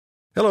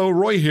Hello,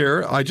 Roy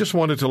here. I just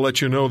wanted to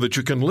let you know that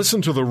you can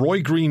listen to The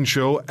Roy Green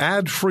Show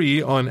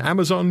ad-free on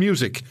Amazon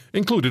Music,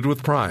 included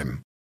with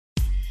Prime.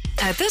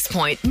 At this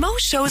point,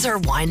 most shows are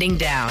winding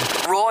down.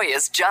 Roy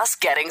is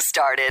just getting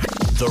started.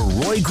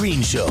 The Roy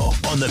Green Show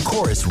on the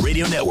Chorus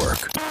Radio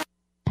Network.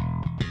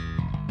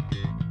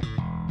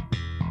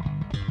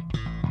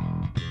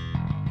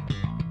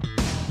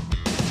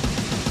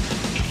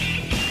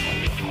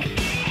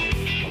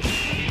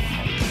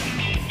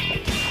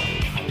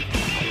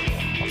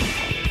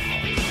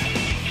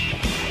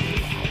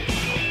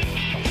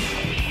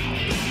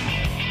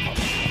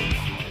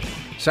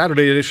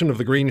 Saturday edition of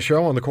The Green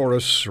Show on the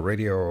Chorus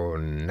Radio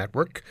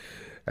Network.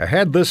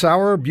 Ahead this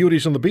hour,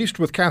 Beauties and the Beast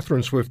with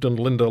Catherine Swift and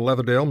Linda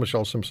Leatherdale.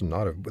 Michelle Simpson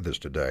not with us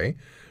today.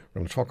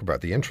 We're going to talk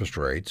about the interest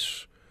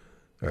rates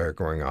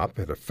going up.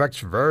 It affects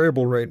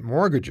variable rate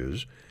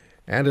mortgages,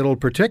 and it'll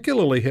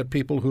particularly hit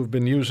people who've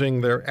been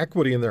using their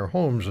equity in their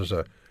homes as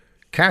a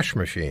cash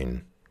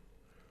machine.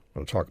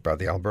 We'll talk about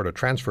the Alberta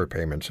transfer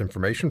payments,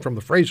 information from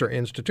the Fraser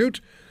Institute,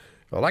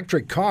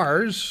 electric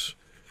cars,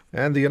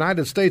 and the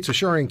United States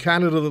assuring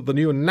Canada that the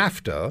new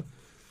NAFTA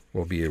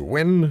will be a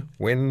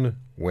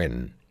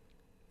win-win-win.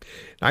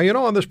 Now, you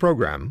know, on this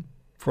program,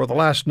 for the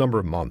last number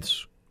of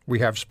months, we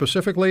have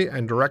specifically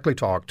and directly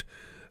talked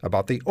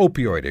about the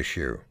opioid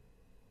issue.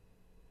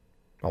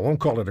 I won't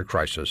call it a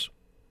crisis.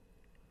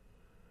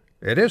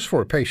 It is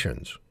for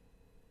patients,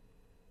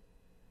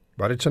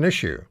 but it's an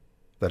issue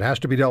that has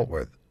to be dealt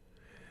with.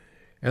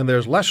 And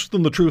there's less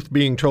than the truth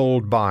being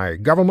told by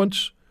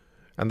governments,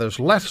 and there's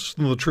less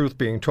than the truth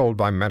being told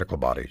by medical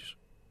bodies.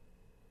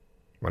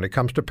 When it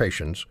comes to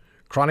patients,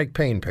 chronic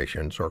pain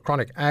patients or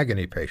chronic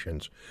agony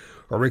patients,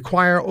 or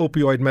require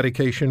opioid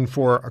medication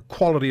for a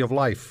quality of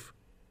life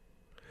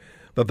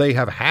that they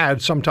have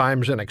had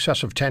sometimes in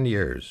excess of 10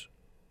 years,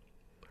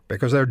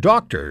 because their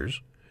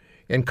doctors,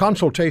 in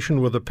consultation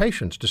with the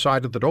patients,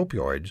 decided that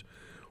opioids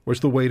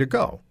was the way to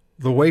go,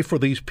 the way for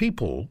these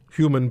people,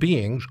 human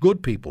beings,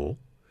 good people,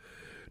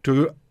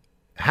 to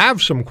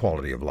have some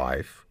quality of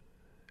life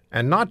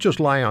and not just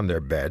lie on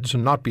their beds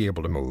and not be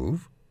able to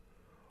move,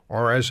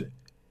 or as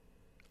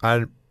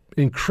an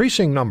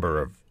increasing number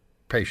of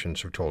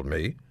patients have told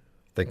me,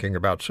 thinking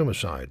about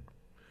suicide.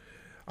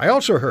 I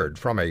also heard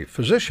from a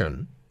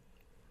physician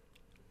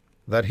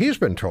that he's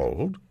been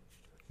told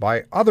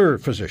by other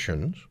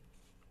physicians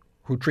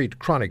who treat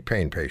chronic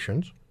pain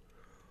patients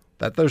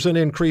that there's an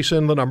increase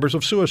in the numbers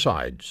of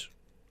suicides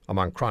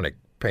among chronic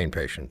pain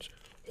patients.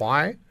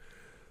 Why?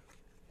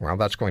 Well,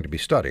 that's going to be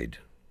studied.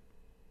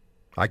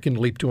 I can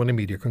leap to an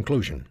immediate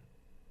conclusion.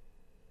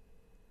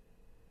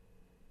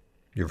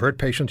 You've heard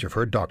patients, you've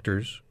heard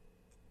doctors,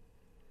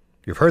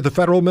 you've heard the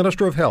Federal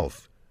Minister of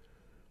Health,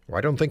 who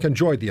I don't think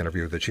enjoyed the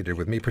interview that she did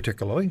with me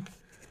particularly,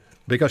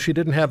 because she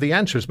didn't have the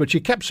answers, but she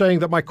kept saying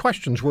that my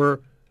questions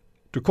were,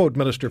 to quote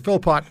Minister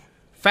Philpott,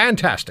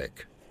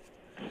 fantastic.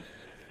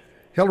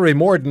 Hilary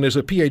Morden is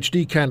a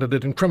PhD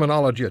candidate in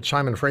criminology at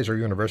Simon Fraser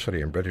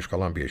University in British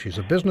Columbia. She's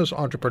a business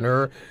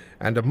entrepreneur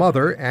and a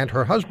mother, and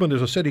her husband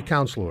is a city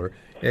councillor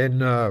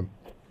in,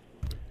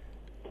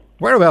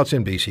 whereabouts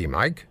in BC,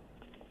 Mike?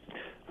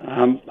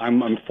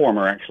 I'm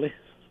former, actually.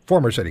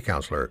 Former city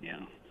councillor.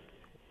 Yeah.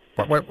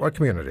 What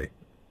community?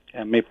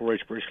 Maple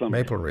Ridge, British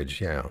Columbia. Maple Ridge,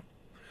 yeah.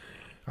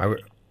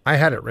 I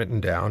had it written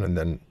down, and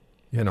then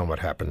you know what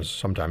happens.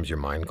 Sometimes your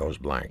mind goes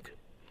blank.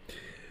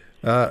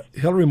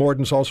 Hilary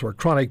Morden's also a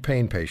chronic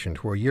pain patient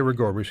who a year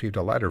ago received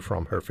a letter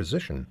from her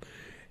physician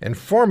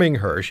informing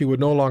her she would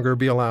no longer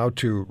be allowed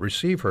to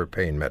receive her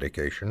pain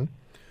medication.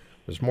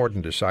 Ms.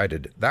 Morden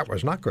decided that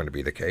was not going to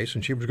be the case,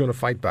 and she was going to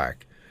fight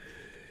back.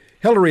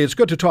 Hilary, it's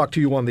good to talk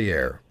to you on the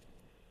air.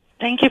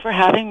 Thank you for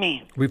having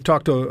me. We've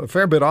talked a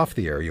fair bit off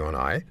the air, you and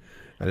I,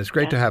 and it's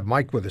great to have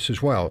Mike with us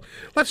as well.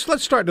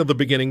 Let's start at the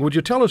beginning. Would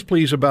you tell us,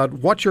 please, about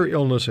what your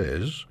illness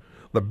is,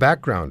 the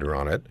backgrounder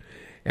on it,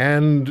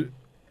 and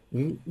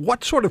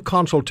what sort of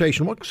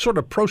consultation, what sort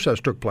of process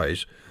took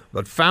place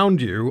that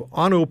found you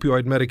on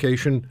opioid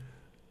medication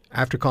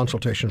after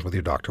consultations with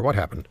your doctor? What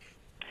happened?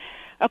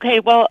 Okay,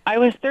 well, I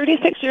was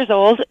 36 years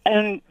old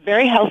and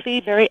very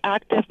healthy, very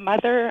active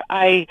mother.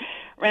 I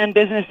ran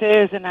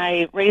businesses and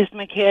I raised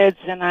my kids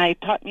and I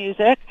taught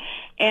music.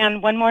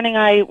 And one morning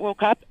I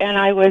woke up and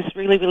I was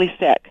really, really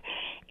sick.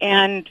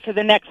 And for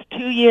the next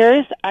 2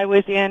 years, I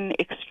was in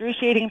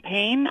excruciating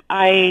pain.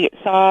 I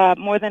saw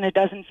more than a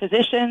dozen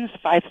physicians,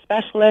 5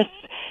 specialists.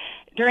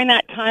 During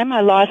that time,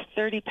 I lost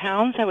 30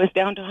 pounds. I was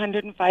down to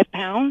 105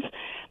 pounds.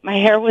 My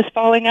hair was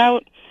falling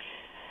out.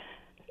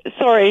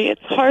 Sorry,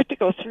 it's hard to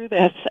go through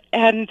this.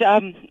 And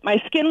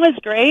my skin was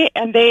gray,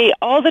 and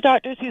all the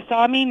doctors who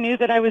saw me knew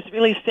that I was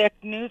really sick,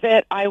 knew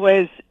that I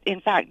was, in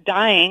fact,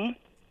 dying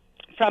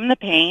from the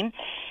pain.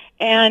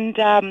 And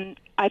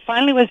I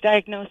finally was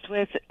diagnosed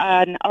with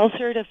an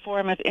ulcerative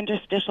form of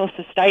interstitial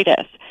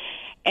cystitis.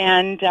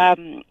 And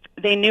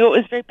they knew it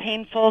was a very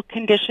painful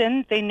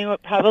condition. They knew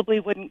it probably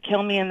wouldn't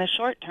kill me in the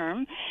short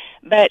term,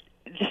 but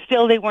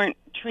still they weren't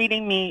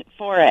treating me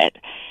for it.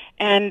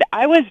 And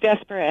I was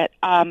desperate.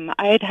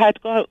 I had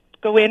to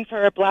go in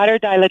for a bladder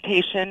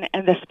dilatation,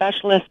 and the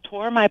specialist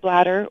tore my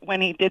bladder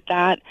when he did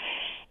that.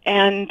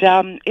 And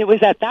it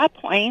was at that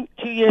point,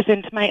 2 years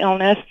into my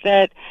illness,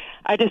 that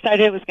I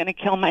decided I was going to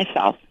kill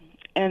myself.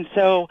 And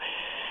so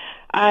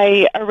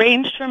I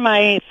arranged for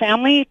my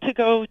family to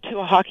go to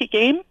a hockey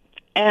game,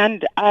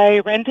 and I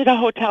rented a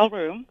hotel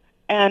room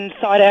and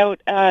sought out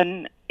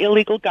an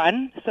illegal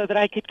gun so that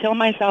I could kill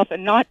myself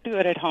and not do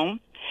it at home.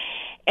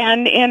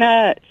 And in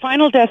a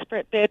final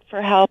desperate bid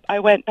for help, I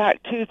went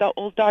back to the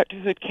old doctor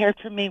who had cared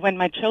for me when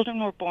my children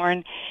were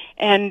born,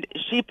 and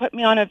she put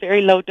me on a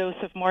very low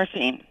dose of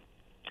morphine.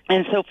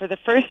 And so for the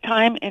first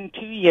time in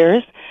 2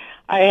 years,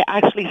 I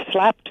actually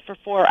slept for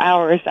 4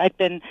 hours. I'd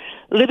been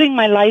living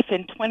my life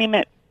in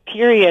 20-minute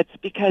periods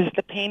because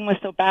the pain was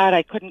so bad.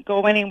 I couldn't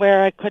go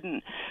anywhere. I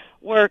couldn't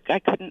work. I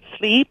couldn't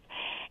sleep.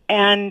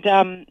 And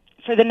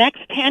for the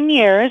next 10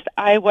 years,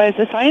 I was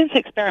a science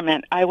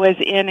experiment. I was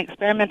in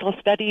experimental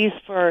studies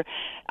for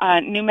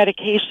new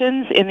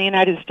medications in the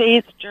United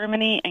States,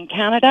 Germany, and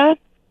Canada.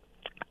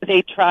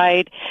 They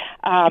tried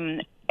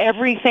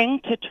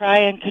everything to try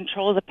and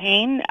control the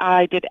pain.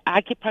 I did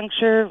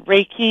acupuncture,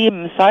 Reiki,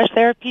 massage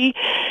therapy,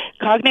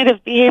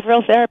 cognitive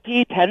behavioral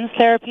therapy, TENS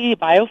therapy,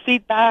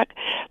 biofeedback,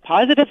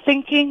 positive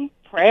thinking,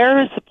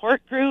 prayers,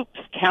 support groups,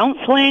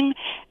 counseling,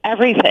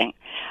 everything.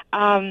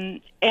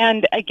 And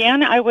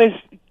again, I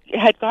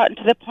had gotten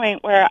to the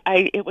point where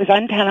it was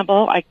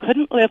untenable. I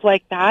couldn't live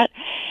like that.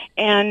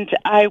 And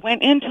I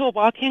went into a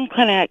walk-in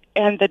clinic,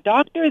 and the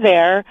doctor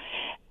there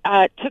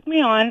took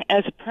me on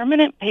as a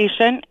permanent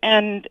patient,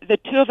 and the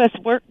two of us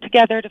worked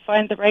together to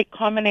find the right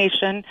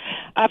combination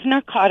of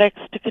narcotics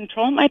to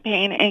control my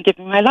pain and give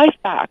me my life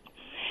back.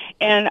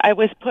 And I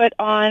was put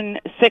on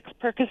 6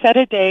 Percocet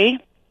a day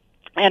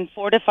and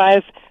 4 to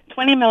 5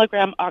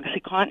 20-milligram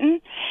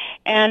OxyContin.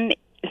 And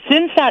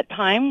since that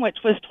time, which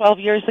was 12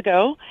 years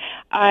ago,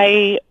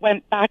 I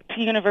went back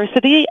to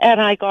university and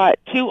I got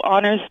 2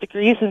 honors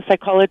degrees in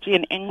psychology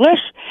and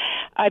English.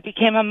 I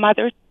became a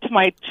mother to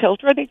my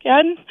children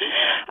again.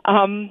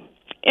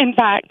 In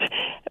fact,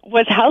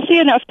 was healthy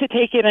enough to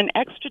take in an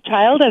extra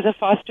child as a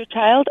foster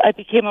child. I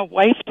became a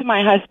wife to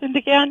my husband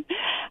again.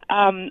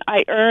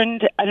 I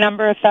earned a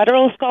number of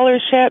federal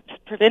scholarships,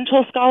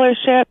 provincial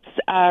scholarships,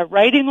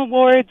 writing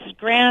awards,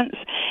 grants,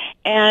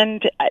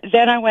 and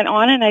then I went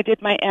on and I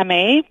did my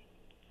MA,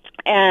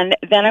 and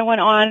then I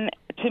went on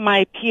to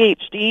my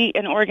PhD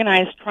in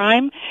organized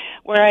crime,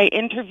 where I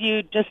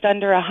interviewed just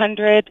under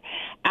 100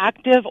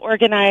 active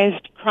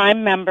organized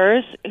crime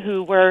members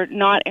who were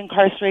not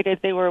incarcerated.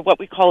 They were what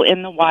we call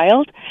in the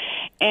wild.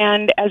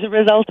 And as a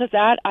result of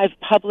that, I've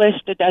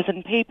published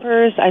 12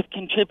 papers. I've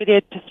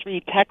contributed to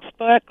 3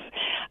 textbooks.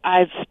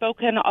 I've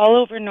spoken all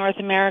over North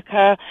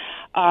America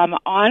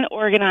on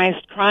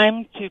organized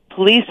crime, to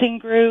policing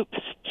groups,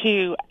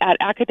 to at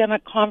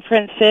academic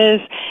conferences.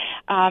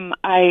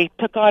 I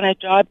took on a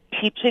job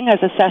teaching as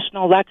a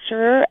sessional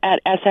lecturer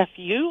at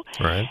SFU,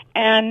 Right.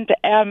 and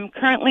am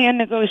currently in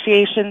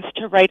negotiations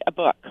to write a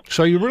book.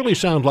 So you really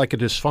sound like a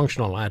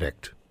dysfunctional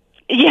addict.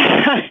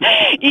 Yeah,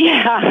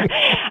 yeah.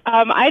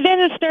 I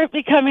didn't start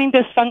becoming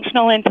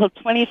dysfunctional until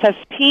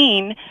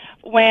 2015,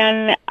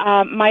 when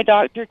my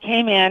doctor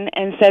came in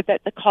and said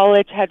that the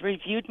college had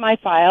reviewed my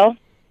file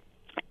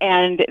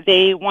and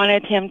they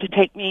wanted him to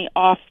take me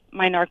off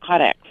my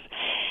narcotics.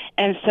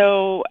 And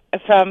so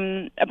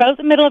from about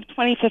the middle of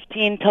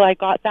 2015 till I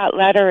got that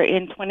letter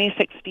in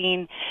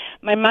 2016,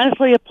 my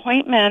monthly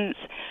appointments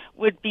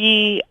would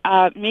be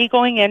me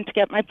going in to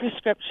get my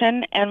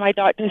prescription and my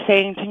doctor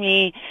saying to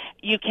me,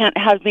 you can't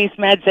have these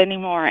meds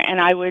anymore. And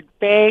I would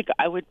beg,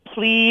 I would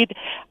plead,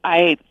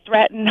 I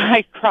threatened,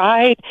 I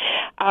cried.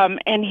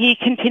 And he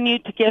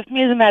continued to give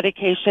me the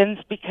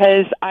medications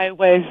because I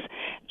was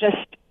just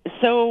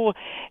so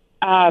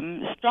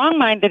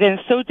strong-minded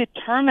and so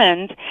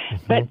determined.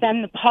 But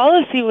then the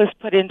policy was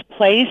put into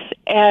place,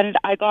 and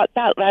I got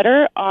that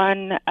letter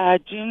on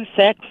June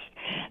 6th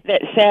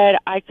that said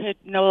I could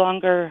no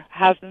longer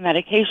have the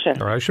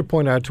medication. All right, I should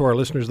point out to our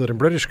listeners that in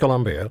British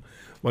Columbia,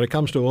 when it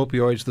comes to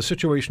opioids, the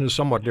situation is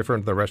somewhat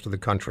different than the rest of the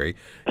country.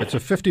 It's a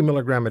 50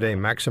 milligram a day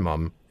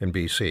maximum in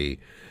BC.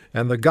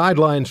 And the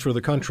guidelines for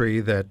the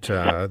country that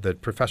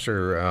that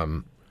Professor,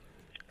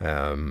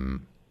 I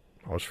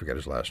always forget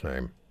his last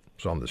name,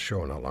 was on this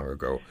show not long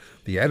ago,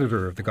 the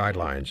editor of the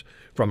guidelines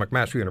from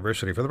McMaster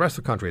University. For the rest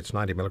of the country, it's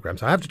 90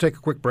 milligrams. I have to take a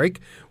quick break.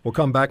 We'll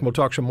come back and we'll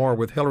talk some more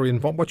with Hillary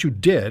and what you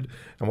did,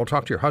 and we'll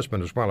talk to your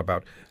husband as well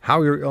about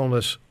how your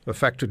illness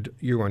affected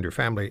you and your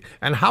family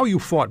and how you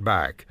fought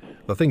back,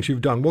 the things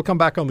you've done. We'll come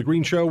back on The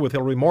Green Show with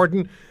Hillary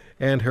Morden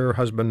and her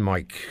husband,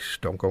 Mike.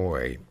 Don't go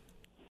away.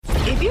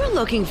 If you're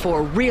looking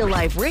for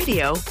real-life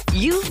radio,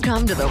 you've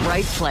come to the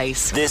right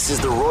place. This is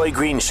The Roy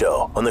Green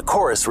Show on the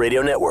Chorus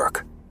Radio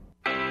Network.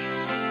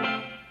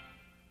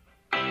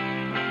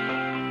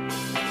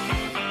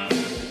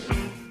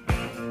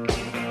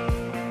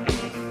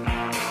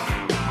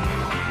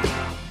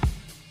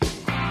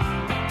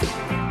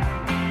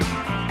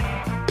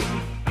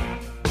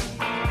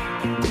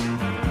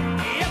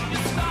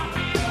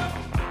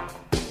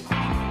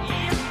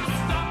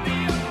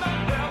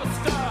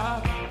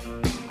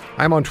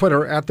 I'm on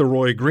Twitter at The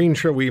Roy Green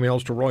Show.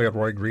 Emails to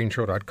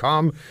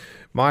roy@roygreenshow.com.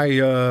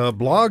 My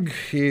blog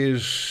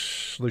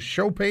is the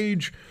show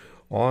page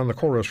on the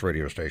Chorus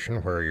radio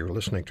station where you're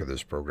listening to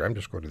this program.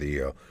 Just go to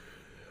the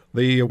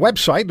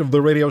website of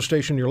the radio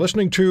station you're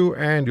listening to,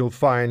 and you'll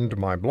find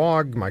my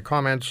blog, my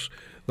comments,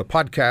 the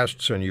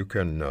podcasts, and you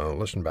can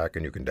listen back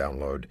and you can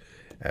download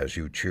as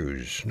you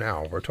choose.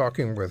 Now, we're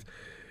talking with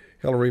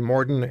Hillary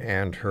Morden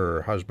and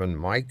her husband,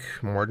 Mike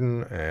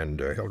Morden,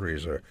 and Hillary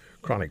is a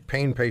chronic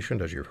pain patient,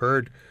 as you've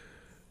heard,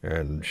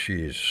 and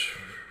she's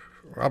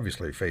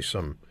obviously faced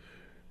some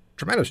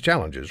tremendous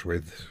challenges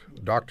with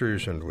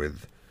doctors and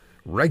with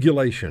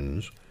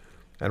regulations.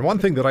 And one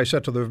thing that I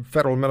said to the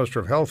Federal Minister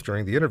of Health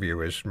during the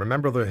interview is,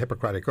 remember the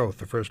Hippocratic Oath.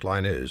 The first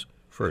line is,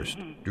 first,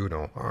 do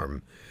no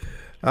harm.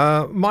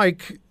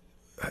 Mike,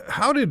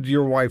 how did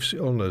your wife's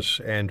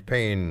illness and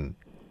pain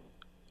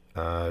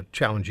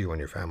challenge you and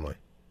your family?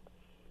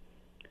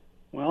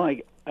 Well,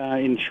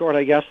 in short,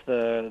 I guess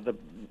the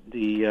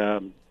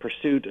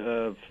pursuit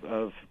of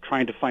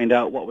trying to find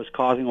out what was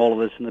causing all of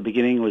this in the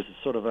beginning was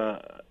sort of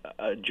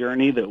a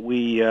journey that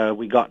we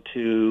got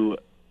to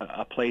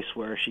a place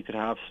where she could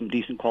have some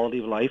decent quality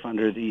of life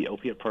under the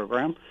opiate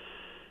program,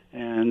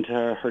 and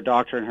her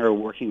doctor and her were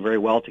working very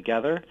well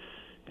together.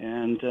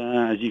 And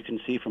as you can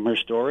see from her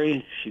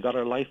story, she got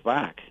her life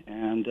back.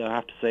 And I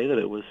have to say that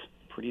it was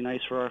pretty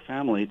nice for our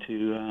family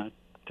to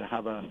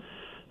have a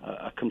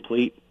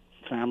complete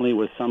family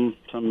with some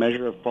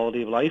measure of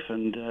quality of life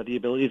and the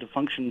ability to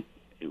function,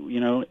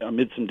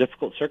 amid some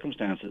difficult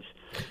circumstances.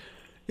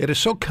 It is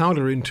so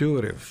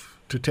counterintuitive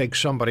to take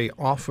somebody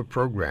off a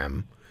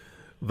program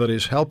that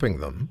is helping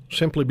them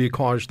simply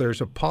because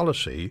there's a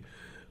policy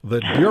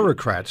that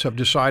bureaucrats have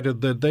decided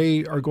that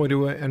they are going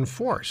to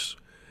enforce.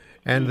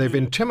 And they've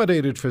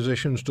intimidated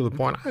physicians to the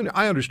point,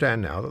 I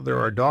understand now that there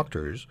are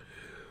doctors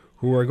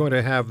who are going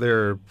to have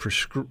their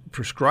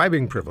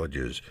prescribing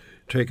privileges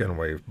taken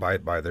away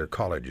by their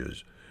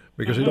colleges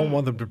because they don't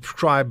want them to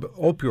prescribe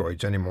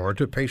opioids anymore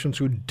to patients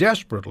who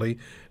desperately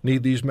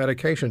need these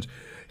medications.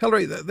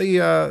 Hillary,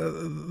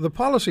 the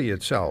policy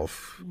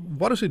itself,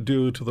 what does it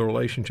do to the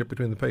relationship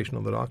between the patient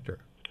and the doctor?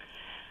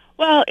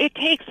 Well, it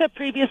takes a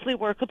previously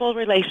workable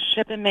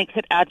relationship and makes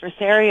it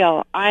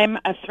adversarial. I'm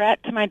a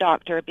threat to my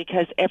doctor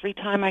because every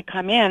time I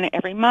come in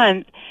every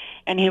month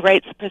and he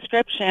writes a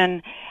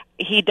prescription,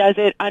 he does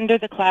it under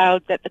the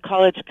cloud that the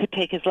college could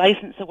take his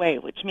license away,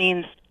 which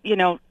means,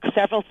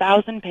 several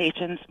thousand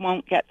patients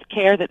won't get the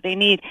care that they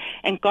need.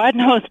 And God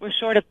knows we're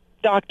short of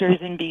doctors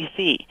in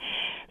BC.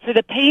 For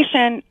the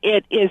patient,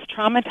 it is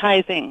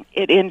traumatizing.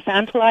 It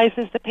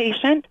infantilizes the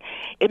patient.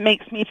 It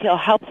makes me feel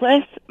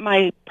helpless.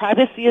 My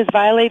privacy is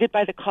violated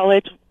by the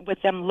college with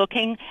them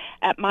looking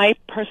at my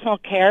personal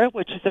care,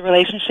 which is the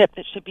relationship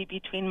that should be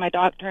between my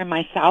doctor and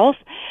myself.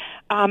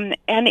 And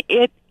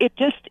it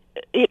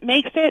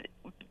makes it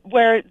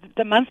where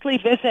the monthly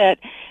visit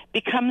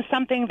becomes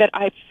something that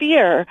I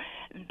fear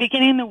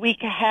beginning the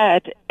week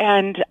ahead,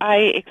 and I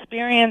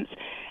experience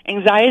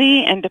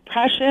anxiety and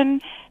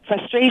depression,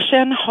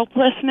 frustration,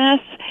 hopelessness.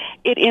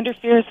 It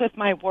interferes with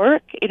my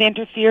work. It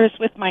interferes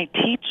with my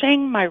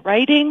teaching, my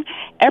writing,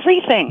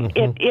 everything.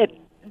 Mm-hmm. It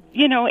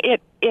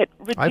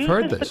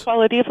reduces the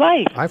quality of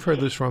life. I've heard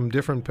this from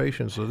different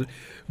patients.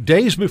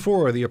 Days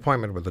before the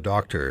appointment with the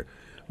doctor,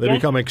 they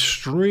become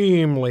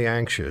extremely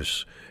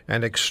anxious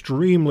and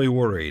extremely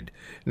worried.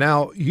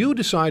 Now, you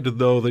decided,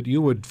 though, that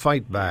you would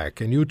fight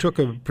back, and you took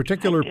a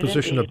particular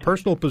position, a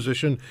personal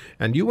position,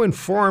 and you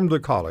informed the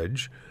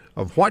college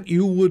of what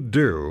you would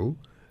do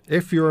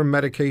if your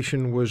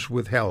medication was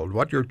withheld,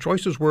 what your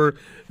choices were,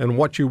 and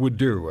what you would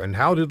do. And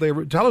how did they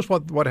tell us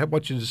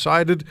what you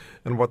decided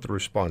and what the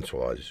response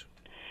was?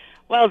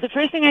 Well, the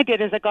first thing I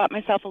did is I got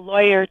myself a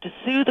lawyer to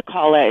sue the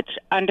college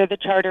under the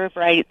Charter of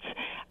Rights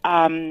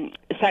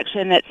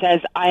section that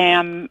says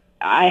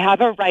I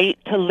have a right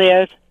to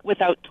live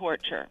without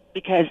torture,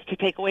 because to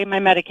take away my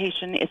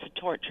medication is to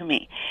torture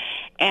me.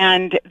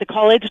 And the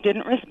college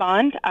didn't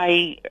respond.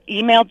 I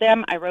emailed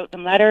them. I wrote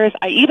them letters.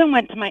 I even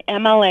went to my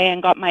MLA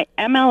and got my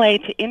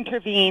MLA to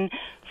intervene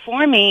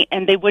for me,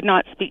 and they would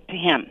not speak to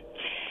him.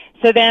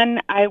 So then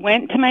I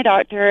went to my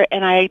doctor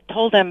and I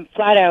told him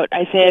flat out,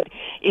 I said,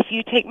 if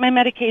you take my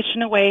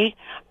medication away,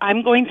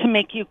 I'm going to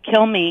make you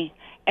kill me,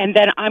 and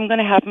then I'm going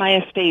to have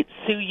my estate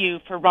sue you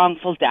for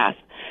wrongful death.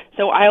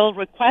 So I will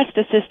request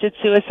assisted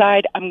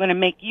suicide. I'm going to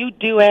make you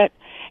do it,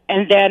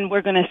 and then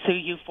we're going to sue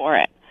you for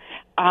it.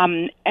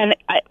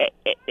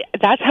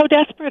 That's how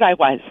desperate I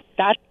was.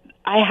 That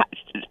I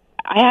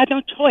had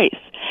no choice.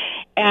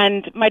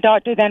 And my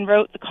doctor then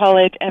wrote the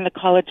college, and the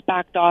college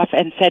backed off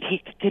and said he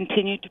could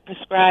continue to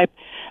prescribe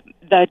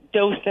the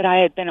dose that I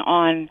had been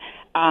on,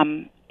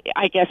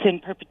 I guess in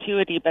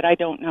perpetuity, but I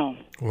don't know.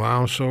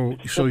 Wow! So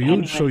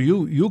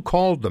you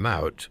called them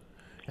out,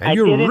 and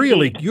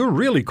you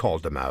really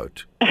called them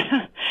out.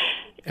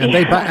 And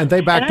they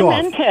backed off.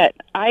 I meant it.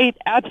 I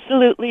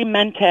absolutely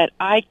meant it.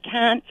 I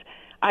can't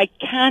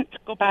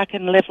go back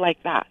and live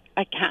like that.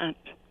 I can't.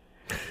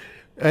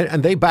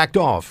 And they backed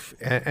off,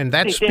 and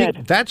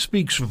that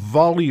speaks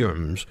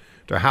volumes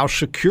to how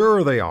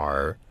secure they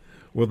are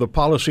with the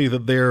policy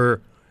that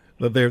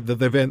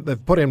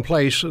they've put in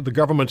place, the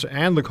governments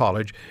and the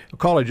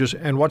colleges.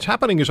 And what's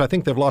happening is I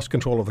think they've lost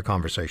control of the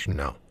conversation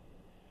now.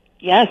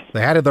 Yes.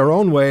 They had it their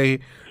own way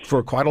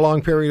for quite a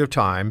long period of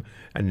time,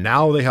 and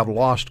now they have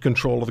lost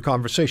control of the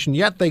conversation.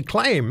 Yet they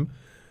claim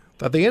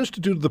that they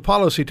instituted the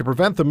policy to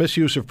prevent the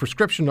misuse of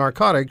prescription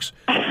narcotics.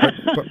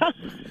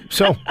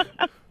 So,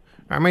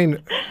 I mean,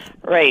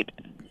 right.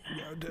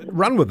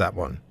 Run with that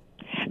one.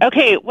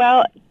 Okay,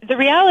 well, the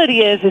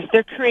reality is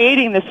they're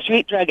creating the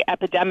street drug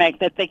epidemic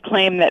that they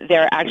claim that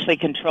they're actually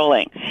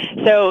controlling.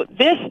 So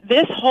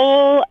this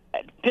whole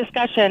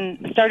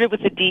discussion started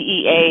with the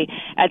DEA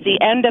at the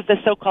end of the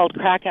so-called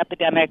crack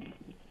epidemic.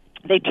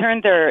 They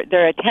turned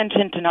their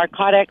attention to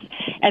narcotics,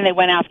 and they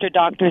went after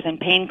doctors and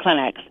pain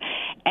clinics.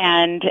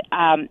 And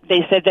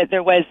they said that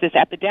there was this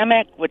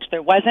epidemic, which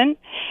there wasn't.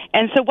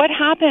 And so what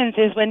happens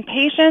is when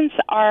patients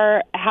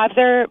have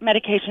their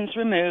medications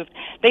removed,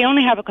 they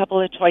only have a couple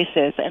of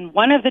choices. And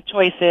one of the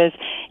choices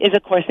is,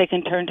 of course, they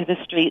can turn to the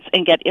streets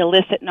and get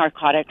illicit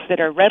narcotics that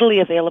are readily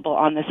available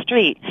on the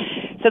street.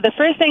 So the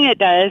first thing it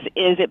does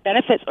is it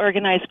benefits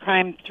organized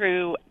crime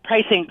through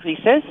price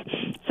increases.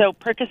 So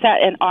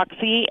Percocet and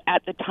Oxy,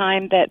 at the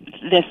time that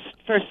this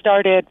first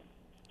started,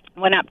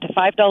 went up to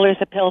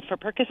 $5 a pill for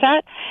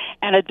Percocet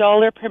and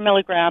 $1 per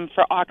milligram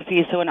for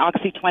Oxy. So an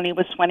Oxy 20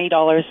 was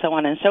 $20, so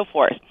on and so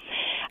forth.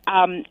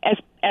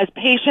 As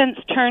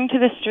patients turn to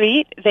the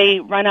street,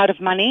 they run out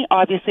of money.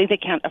 Obviously, they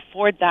can't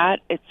afford that.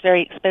 It's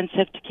very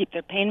expensive to keep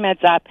their pain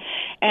meds up.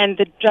 And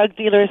the drug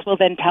dealers will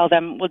then tell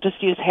them, we'll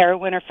just use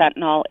heroin or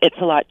fentanyl. It's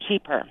a lot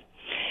cheaper.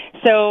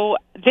 So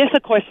this,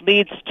 of course,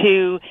 leads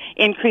to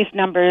increased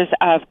numbers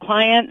of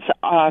clients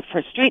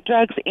for street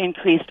drugs,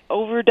 increased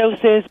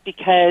overdoses,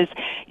 because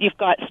you've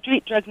got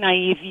street drug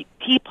naive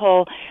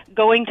people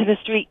going to the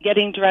street,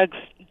 getting drugs,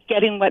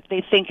 getting what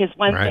they think is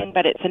one thing,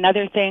 but it's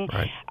another thing.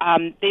 Right.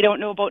 They don't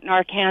know about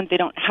Narcan. They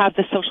don't have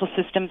the social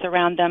systems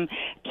around them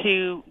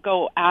to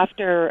go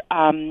after,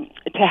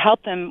 to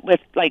help them with,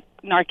 like,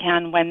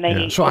 Narcan when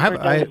they So I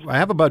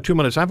have about 2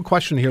 minutes. I have a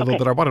question here, though,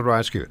 that I wanted to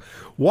ask you.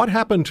 What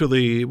happened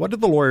to what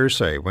did the lawyers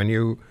say when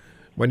you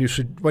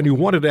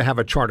wanted to have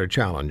a charter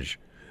challenge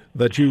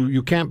that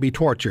you can't be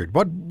tortured?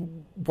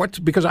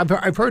 Because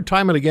I've heard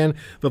time and again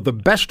that the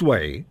best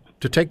way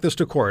to take this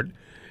to court,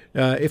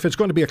 if it's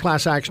going to be a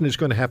class action, it's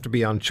going to have to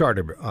be on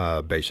charter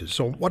basis.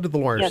 So what did the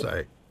lawyers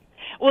say?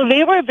 Well,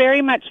 they were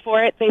very much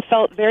for it. They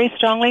felt very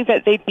strongly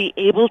that they'd be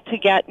able to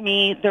get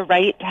me the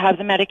right to have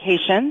the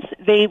medications.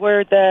 They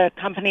were the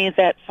company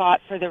that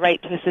fought for the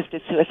right to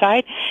assisted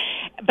suicide.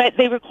 But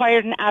they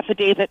required an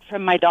affidavit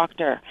from my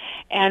doctor.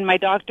 And my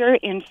doctor,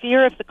 in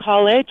fear of the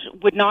college,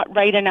 would not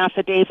write an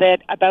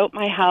affidavit about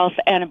my health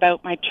and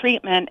about my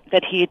treatment,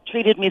 that he had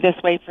treated me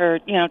this way for,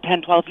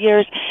 10, 12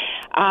 years.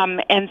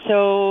 And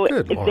so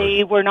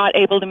they were not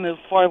able to move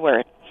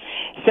forward.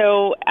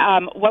 So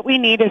what we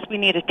need is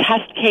a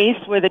test case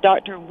where the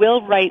doctor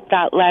will write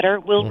that letter,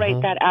 will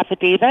write that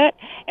affidavit,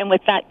 and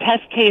with that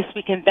test case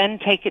we can then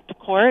take it to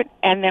court,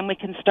 and then we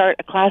can start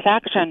a class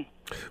action.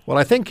 Well,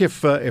 I think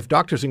if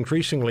doctors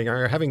increasingly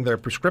are having their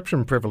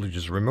prescription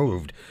privileges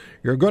removed,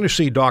 you're going to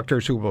see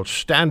doctors who will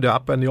stand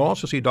up, and you'll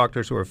also see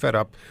doctors who are fed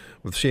up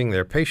with seeing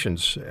their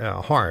patients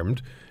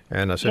harmed.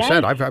 And as I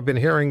said, I've been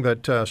hearing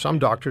that some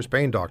doctors,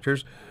 pain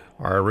doctors,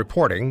 are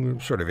reporting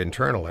sort of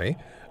internally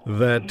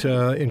that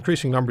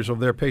increasing numbers of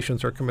their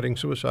patients are committing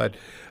suicide.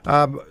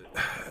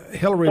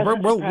 Hillary,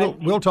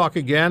 we'll talk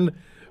again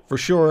for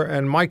sure.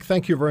 And Mike,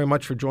 thank you very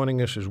much for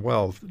joining us as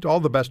well. All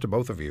the best to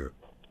both of you.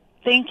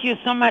 Thank you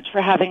so much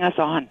for having us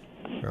on.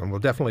 And we'll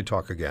definitely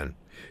talk again.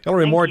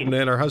 Hillary Morton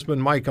and her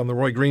husband Mike on the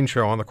Roy Green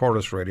Show on the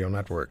Corus Radio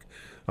Network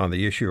on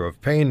the issue of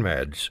pain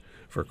meds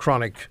for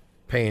chronic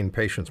pain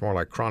patients, more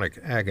like chronic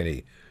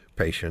agony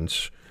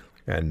patients.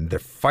 And the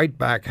fight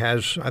back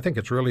I think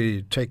it's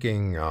really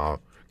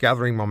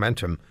gathering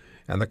momentum,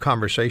 and the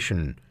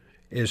conversation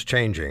is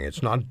changing.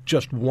 It's not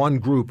just one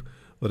group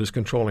that is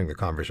controlling the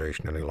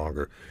conversation any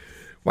longer.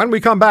 When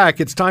we come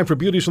back, it's time for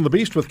Beauties and the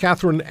Beast with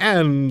Catherine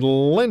and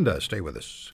Linda. Stay with us.